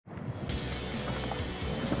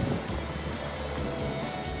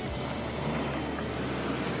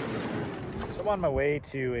I'm on my way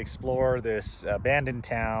to explore this abandoned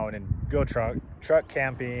town and go truck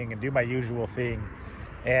camping and do my usual thing.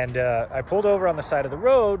 And I pulled over on the side of the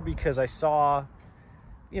road because I saw,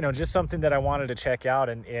 you know, just something that I wanted to check out.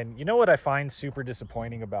 And you know what I find super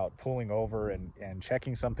disappointing about pulling over and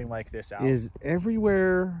checking something like this out? Is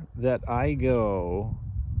everywhere that I go,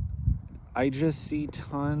 I just see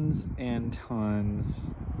tons and tons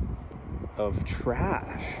of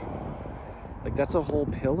trash. Like, that's a whole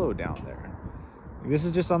pillow down there. This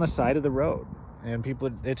is just on the side of the road, and people,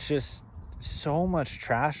 it's just so much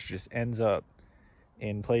trash just ends up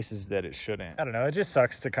in places that it shouldn't. I don't know, it just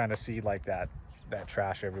sucks to kind of see like that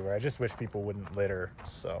trash everywhere. I just wish people wouldn't litter.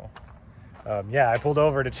 So yeah, I pulled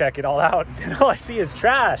over to check it all out, and all I see is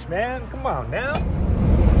trash, man. Come on now.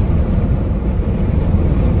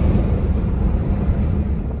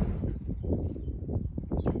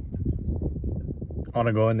 I want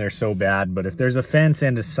to go in there so bad, but if there's a fence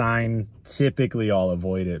and a sign, typically I'll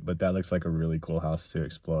avoid it. But that looks like a really cool house to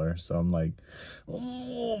explore, so I'm like,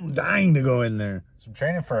 oh, I'm dying to go in there. So I'm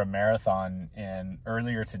training for a marathon, and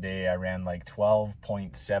earlier today I ran like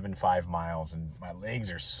 12.75 miles, and my legs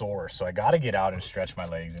are sore, so I got to get out and stretch my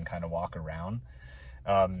legs and kind of walk around.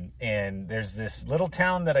 And there's this little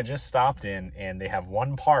town that I just stopped in, and they have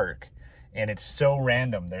one park. And it's so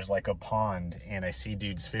random. There's like a pond, and I see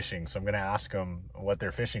dudes fishing. So I'm gonna ask them what they're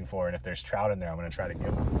fishing for, and if there's trout in there, I'm gonna try to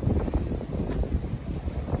get one.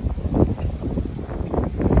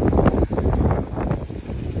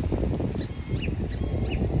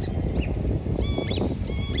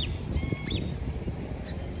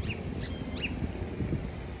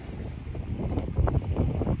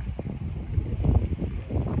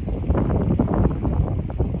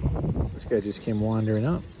 This guy just came wandering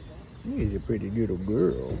up. He's a pretty little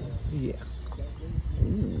girl. Yeah.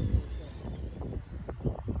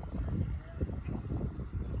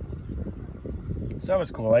 So that was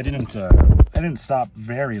cool. I didn't stop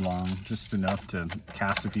very long, just enough to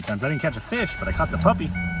cast a few times. I didn't catch a fish, but I caught the puppy,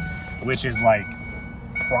 which is like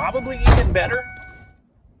probably even better.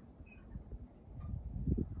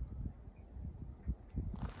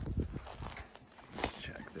 Let's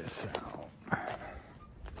check this out.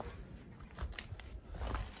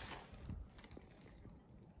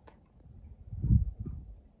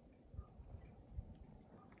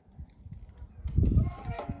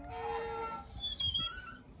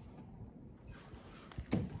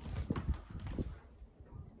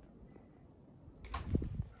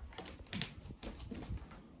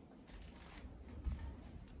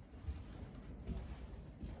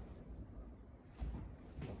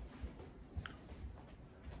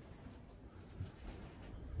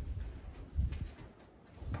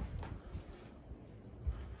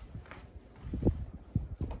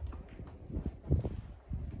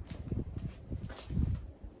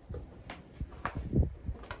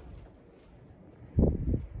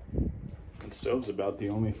 Stove's about the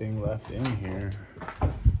only thing left in here.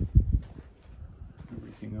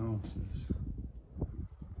 Everything else is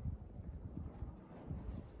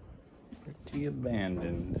pretty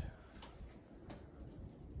abandoned.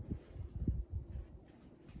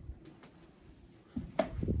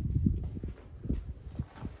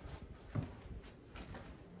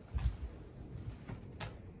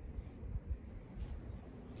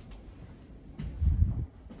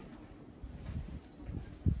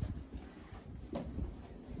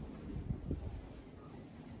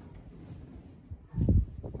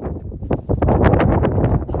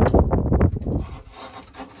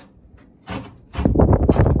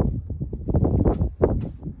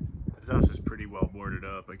 This house is pretty well boarded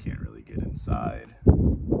up. I can't really get inside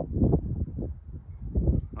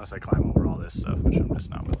unless I climb over all this stuff, which I'm just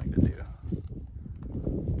not willing to do.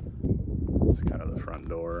 It's kind of the front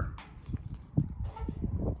door.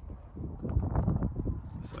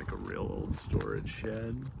 It's like a real old storage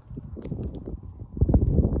shed.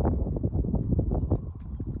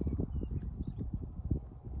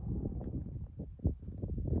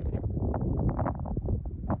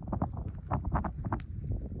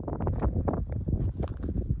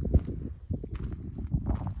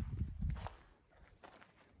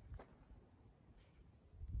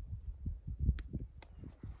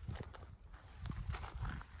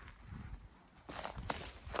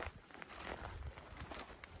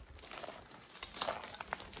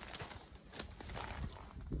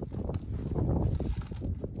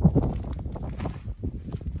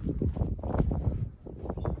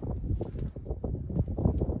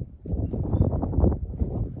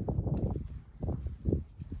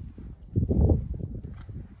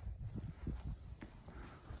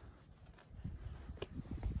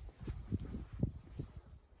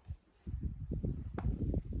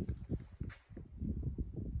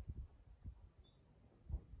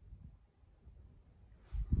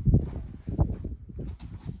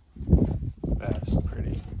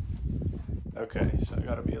 Okay, so I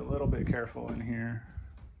gotta be a little bit careful in here.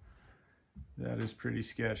 That is pretty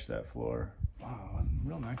sketch, that floor. Wow,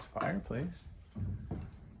 real nice fireplace.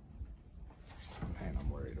 Man, I'm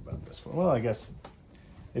worried about this one. Well, I guess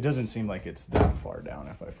it doesn't seem like it's that far down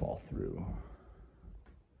if I fall through,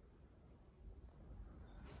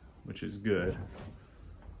 which is good.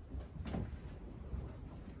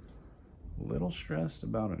 A little stressed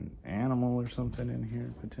about an animal or something in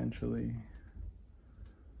here, potentially.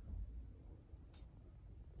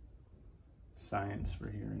 Science for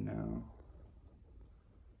here and now.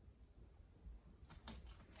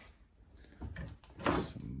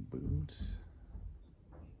 Some boots.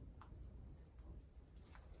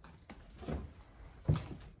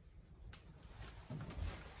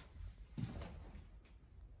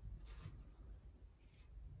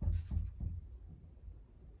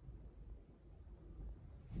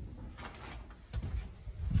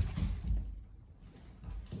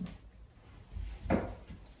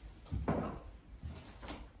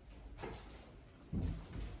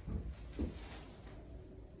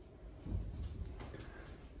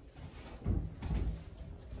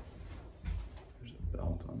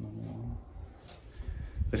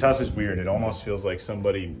 This house is weird. It almost feels like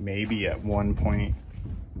somebody maybe at one point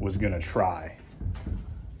was gonna try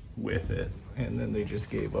with it and then they just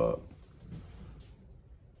gave up.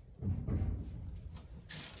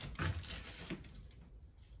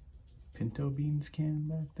 Pinto beans can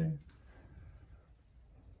back there.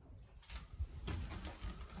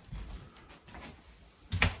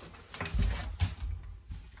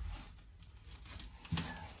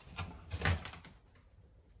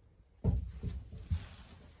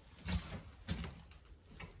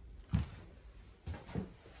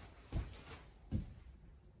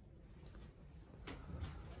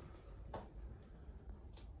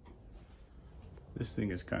 This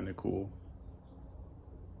thing is kind of cool.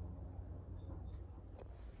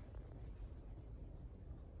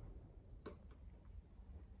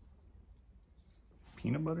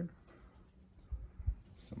 Peanut butter,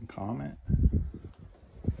 some Comet.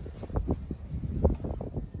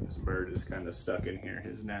 This bird is kind of stuck in here.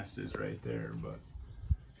 His nest is right there, but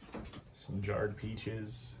some jarred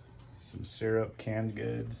peaches, some syrup, canned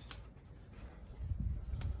goods.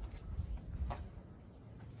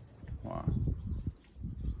 Wow.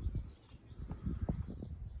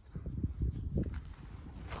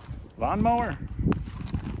 Lawnmower.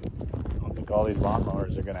 I don't think all these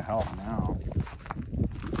lawnmowers are gonna help now.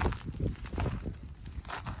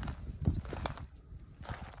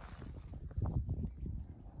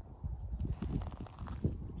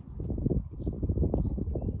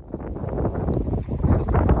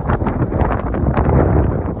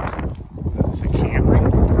 Is this a camper?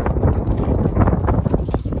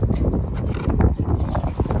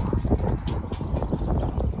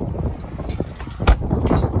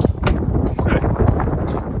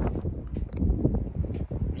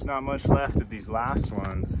 Not much left of these last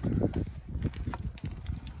ones.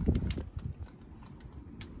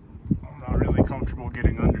 I'm not really comfortable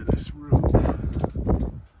getting under this roof.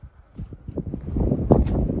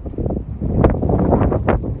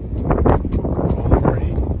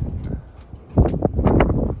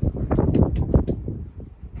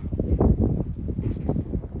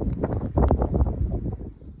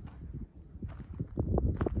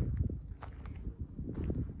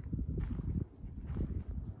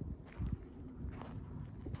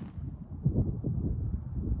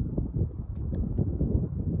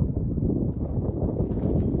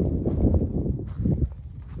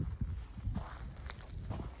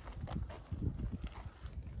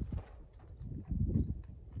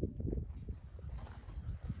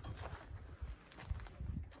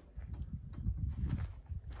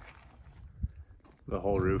 The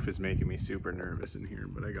whole roof is making me super nervous in here,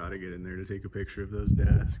 but I gotta get in there to take a picture of those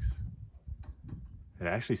desks. It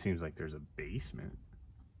actually seems like there's a basement.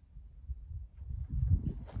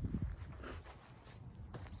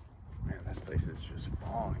 Man, this place is just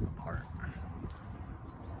falling apart.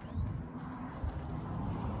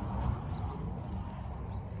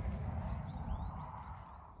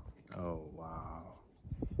 Oh, wow.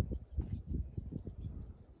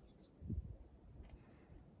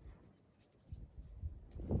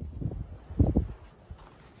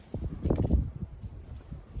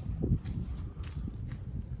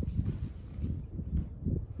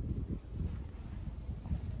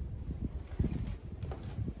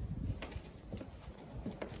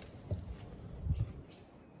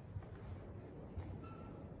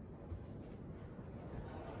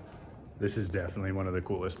 This is definitely one of the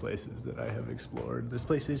coolest places that I have explored. This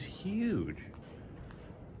place is huge.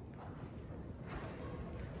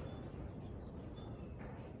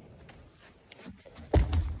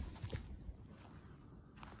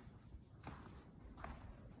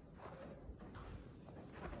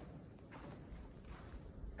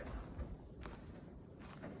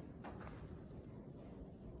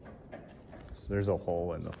 there's a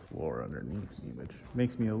hole in the floor underneath me, which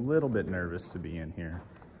makes me a little bit nervous to be in here.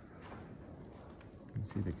 You can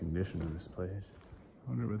see the condition of this place. I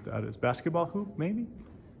wonder what that is. Basketball hoop, maybe?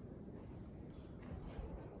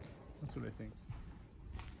 That's what I think.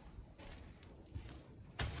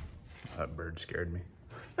 That bird scared me.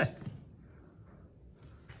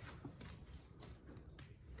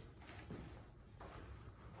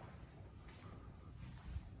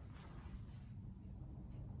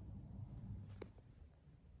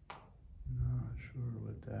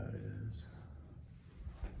 That is.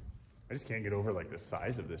 I just can't get over like the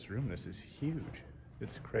size of this room. This is huge.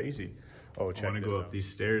 It's crazy. Oh, check this out. I want to go up these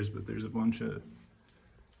stairs, but there's a bunch of.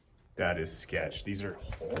 That is sketch. These are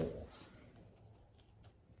holes.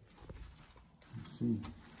 Let's see.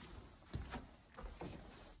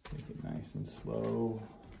 Take it nice and slow.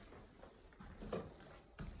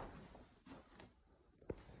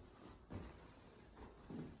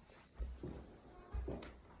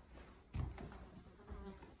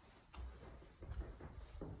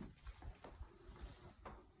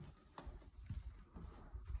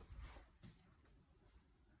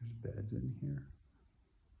 Beds in here,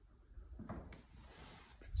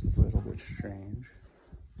 which is a little bit strange.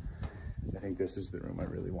 I think this is the room I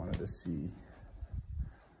really wanted to see.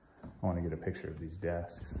 I want to get a picture of these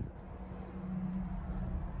desks.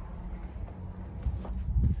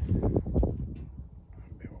 Big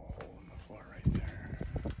old hole in the floor right there.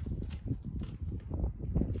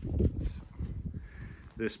 So,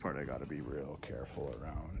 this part I got to be real careful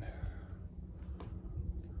around.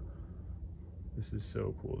 This is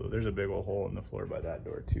so cool though. There's a big old hole in the floor by that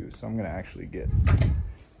door too. So I'm gonna actually get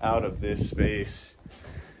out of this space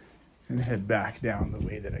and head back down the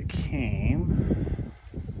way that I came.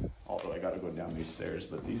 Although I gotta go down these stairs,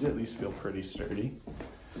 but these at least feel pretty sturdy.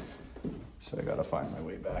 So I gotta find my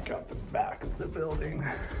way back out the back of the building.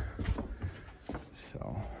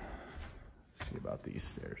 So let's see about these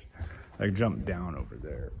stairs. I jumped down over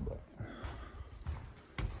there, but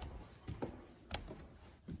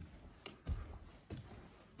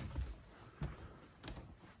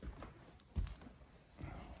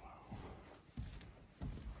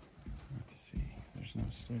no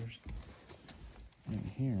stairs in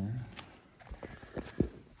here.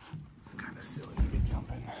 Kind of silly to be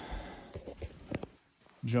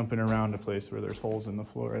jumping around a place where there's holes in the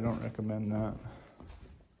floor. I don't recommend that.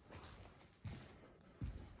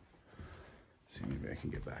 Let's see, maybe I can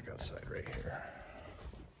get back outside right here.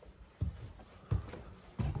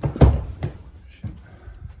 Shit.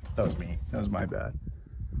 That was me. That was my bad.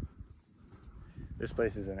 This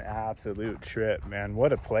place is an absolute trip, man.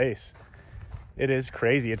 What a place. It is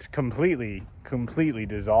crazy. It's completely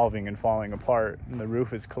dissolving and falling apart, and the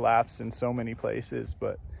roof has collapsed in so many places.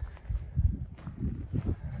 But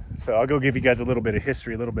so I'll go give you guys a little bit of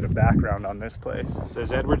history, a little bit of background on this place. It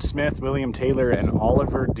says Edward Smith, William Taylor, and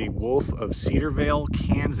Oliver D. Wolf of Cedervale,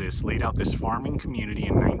 Kansas laid out this farming community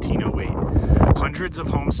in 1908. Hundreds of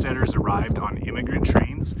homesteaders arrived on immigrant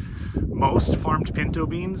trains. Most farmed pinto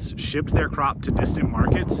beans, shipped their crop to distant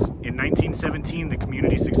markets. In 1917, the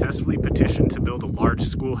community successfully petitioned to build a large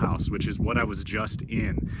schoolhouse, which is what I was just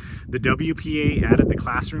in. The WPA added the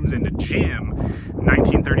classrooms and a gym in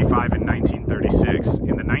 1935 and 1936.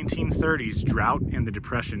 In the 1930s, drought and the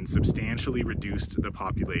Depression substantially reduced the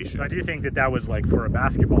population. So I do think that that was like for a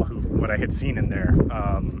basketball hoop, what I had seen in there.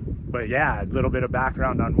 But yeah, a little bit of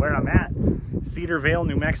background on where I'm at. Cedervale,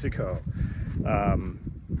 New Mexico.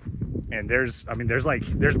 And there's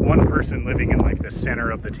one person living in like the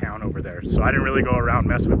center of the town over there. So I didn't really go around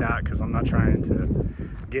mess with that because I'm not trying to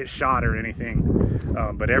get shot or anything.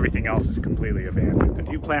 But everything else is completely abandoned. I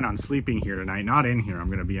do plan on sleeping here tonight. Not in here, I'm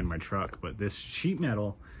gonna be in my truck, but this sheet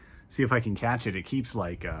metal, see if I can catch it. It keeps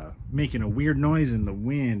like making a weird noise in the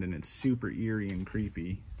wind, and it's super eerie and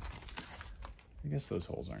creepy. I guess those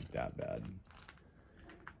holes aren't that bad,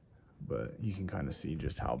 but you can kind of see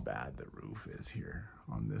just how bad the roof is here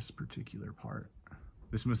on this particular part.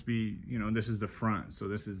 This must be, you know, this is the front, so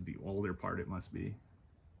this is the older part, it must be.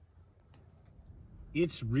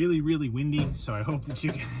 It's really windy, so I hope that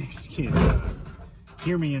you guys can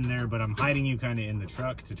hear me in there, but I'm hiding you kind of in the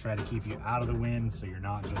truck to try to keep you out of the wind so you're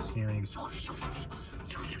not just hearing, you know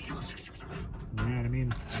what I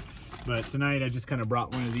mean? But tonight I just kind of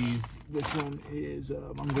brought one of these. This one is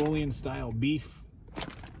Mongolian style beef.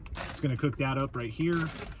 It's gonna cook that up right here,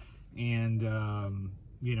 and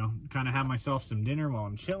you know, kind of have myself some dinner while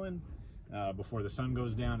I'm chilling before the sun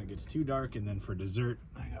goes down. It gets too dark, and then for dessert,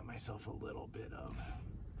 I got myself a little bit of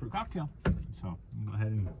fruit cocktail. So I'm gonna go ahead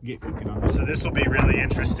and get cooking on this. So this will be really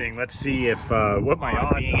interesting. Let's see if what my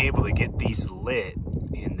odds being able to get these lit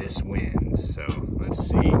in this wind. So let's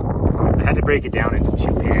see. I had to break it down into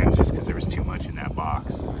 2 pans just because there was too much in that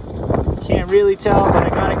box. Can't really tell, but I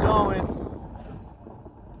got it going.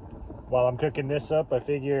 While I'm cooking this up, I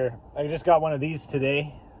figure I just got one of these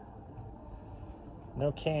today.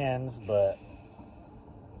 No cans, but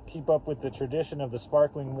keep up with the tradition of the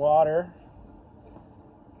sparkling water.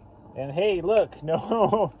 And hey, look,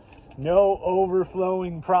 no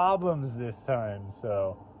overflowing problems this time,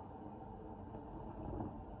 so.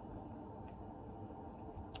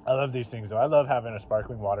 I love these things though. I love having a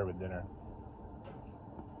sparkling water with dinner.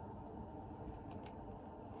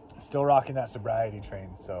 Still rocking that sobriety train,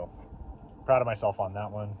 so proud of myself on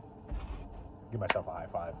that one. Give myself a high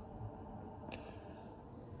five.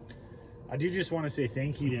 I do just want to say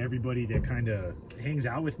thank you to everybody that kind of hangs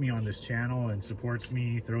out with me on this channel and supports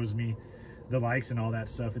me, throws me the likes and all that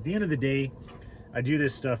stuff. At the end of the day, I do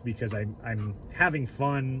this stuff because I'm having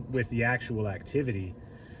fun with the actual activity.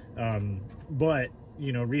 But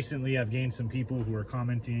you know, recently I've gained some people who are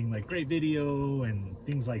commenting like great video and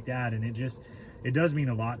things like that, and it does mean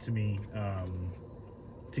a lot to me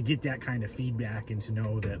to get that kind of feedback and to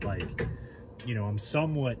know that, like, you know, I'm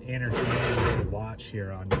somewhat entertaining to watch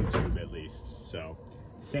here on YouTube at least. So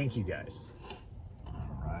thank you guys. All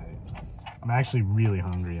right, I'm actually really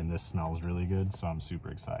hungry and this smells really good, so I'm super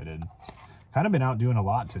excited. Kind of been out doing a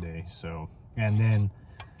lot today, so, and then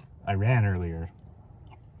I ran earlier.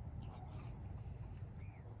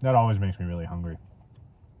 That always makes me really hungry.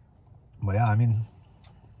 But yeah, I mean,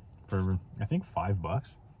 for I think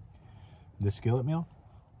 $5, this skillet meal.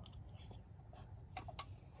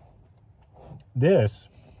 This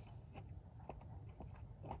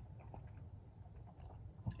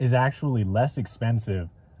is actually less expensive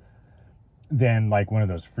than like one of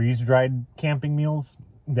those freeze-dried camping meals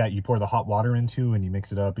that you pour the hot water into and you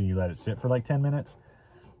mix it up and you let it sit for like 10 minutes.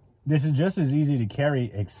 This is just as easy to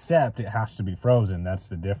carry, except it has to be frozen. That's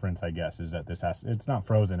the difference, I guess, is that it's not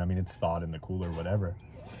frozen. I mean, it's thawed in the cooler, whatever.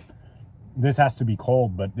 This has to be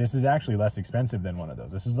cold, but this is actually less expensive than one of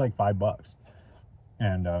those. This is like $5.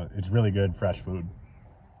 And it's really good, fresh food.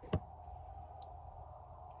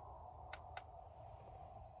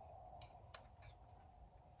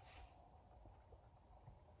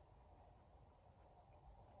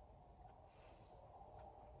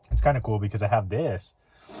 It's kind of cool because I have this,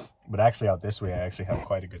 but actually out this way, I actually have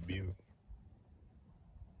quite a good view.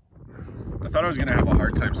 I thought I was gonna have a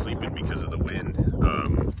hard time sleeping because of the wind,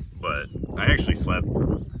 but I actually slept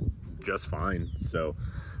just fine. So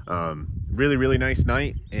really nice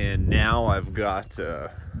night, and now I've got the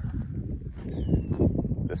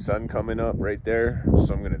sun coming up right there,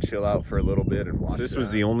 so I'm gonna chill out for a little bit and watch. So this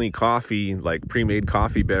was the only coffee, like pre-made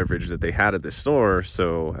coffee beverage that they had at the store,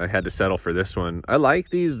 so I had to settle for this one. I like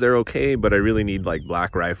these, they're okay, but I really need like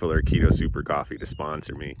Black Rifle or Keto Super Coffee to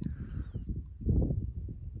sponsor me.